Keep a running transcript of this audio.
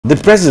The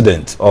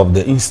president of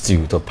the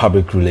Institute of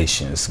Public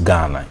Relations,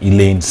 Ghana,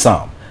 Elaine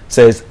Sam,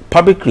 says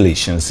public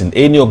relations in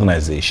any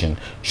organization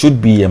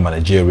should be a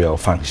managerial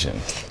function.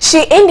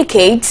 She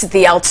indicates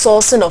the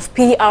outsourcing of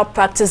PR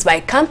practice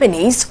by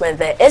companies when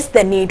there is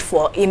the need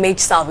for image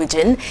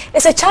salvaging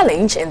is a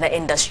challenge in the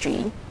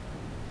industry.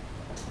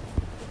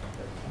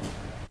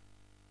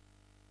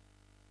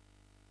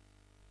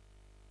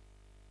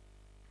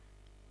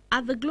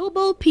 At the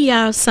Global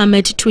PR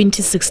Summit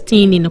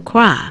 2016 in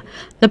Accra,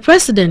 the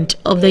president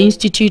of the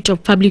Institute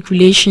of Public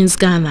Relations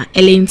Ghana,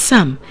 Elaine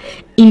Sam,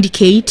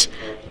 indicates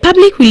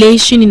public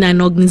relations in an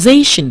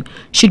organization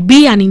should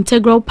be an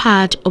integral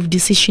part of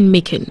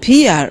decision-making.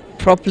 PR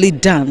properly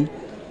done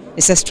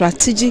is a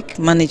strategic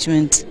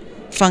management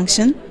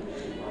function.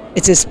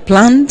 It is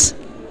planned,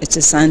 it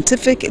is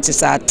scientific, it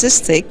is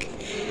artistic,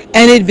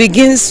 and it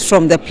begins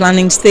from the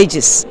planning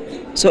stages.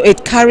 So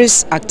it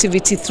carries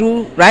activity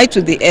through right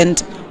to the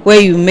end where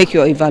you make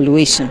your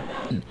evaluation.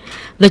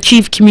 The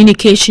Chief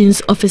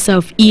Communications Officer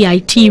of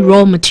EIT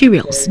Raw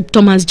Materials,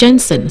 Thomas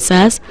Jensen,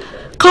 says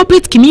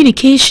corporate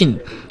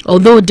communication,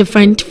 although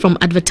different from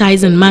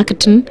advertising and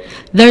marketing,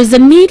 there is a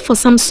need for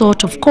some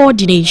sort of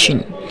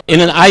coordination. In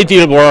an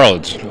ideal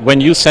world,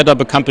 when you set up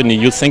a company,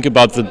 you think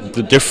about the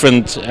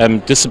different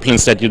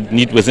disciplines that you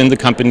need within the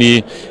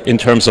company in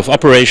terms of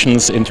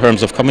operations, in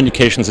terms of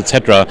communications,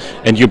 etc.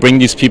 And you bring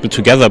these people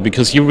together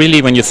because you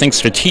really, when you think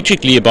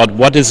strategically about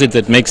what is it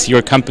that makes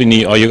your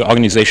company or your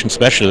organization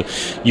special,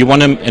 you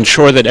want to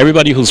ensure that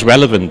everybody who's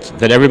relevant,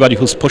 that everybody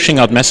who's pushing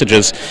out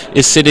messages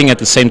is sitting at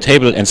the same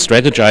table and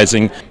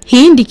strategizing.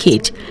 He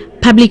indicates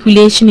public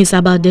relations is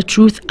about the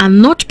truth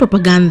and not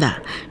propaganda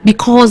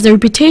because the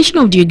reputation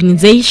of the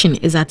organization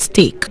is at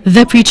stake. The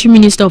Deputy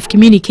Minister of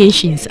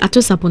Communications, Ato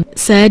Sapon,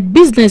 said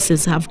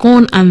businesses have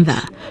gone under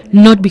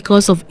not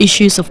because of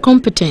issues of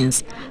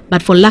competence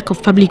but for lack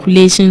of public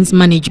relations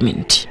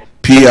management.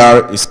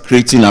 PR is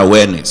creating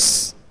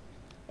awareness,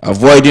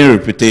 avoiding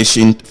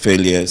reputation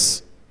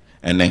failures,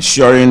 and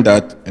ensuring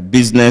that a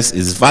business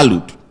is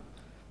valued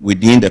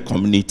within the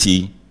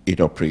community it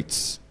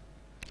operates.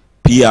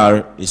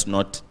 PR is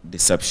not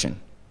deception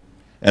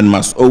and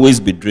must always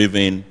be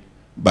driven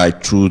by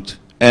truth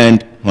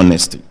and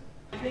honesty.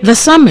 The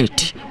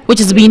summit, which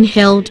is being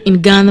held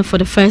in Ghana for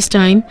the first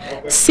time,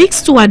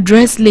 seeks to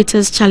address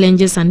latest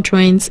challenges and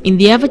trends in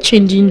the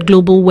ever-changing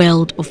global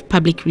world of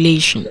public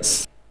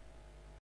relations.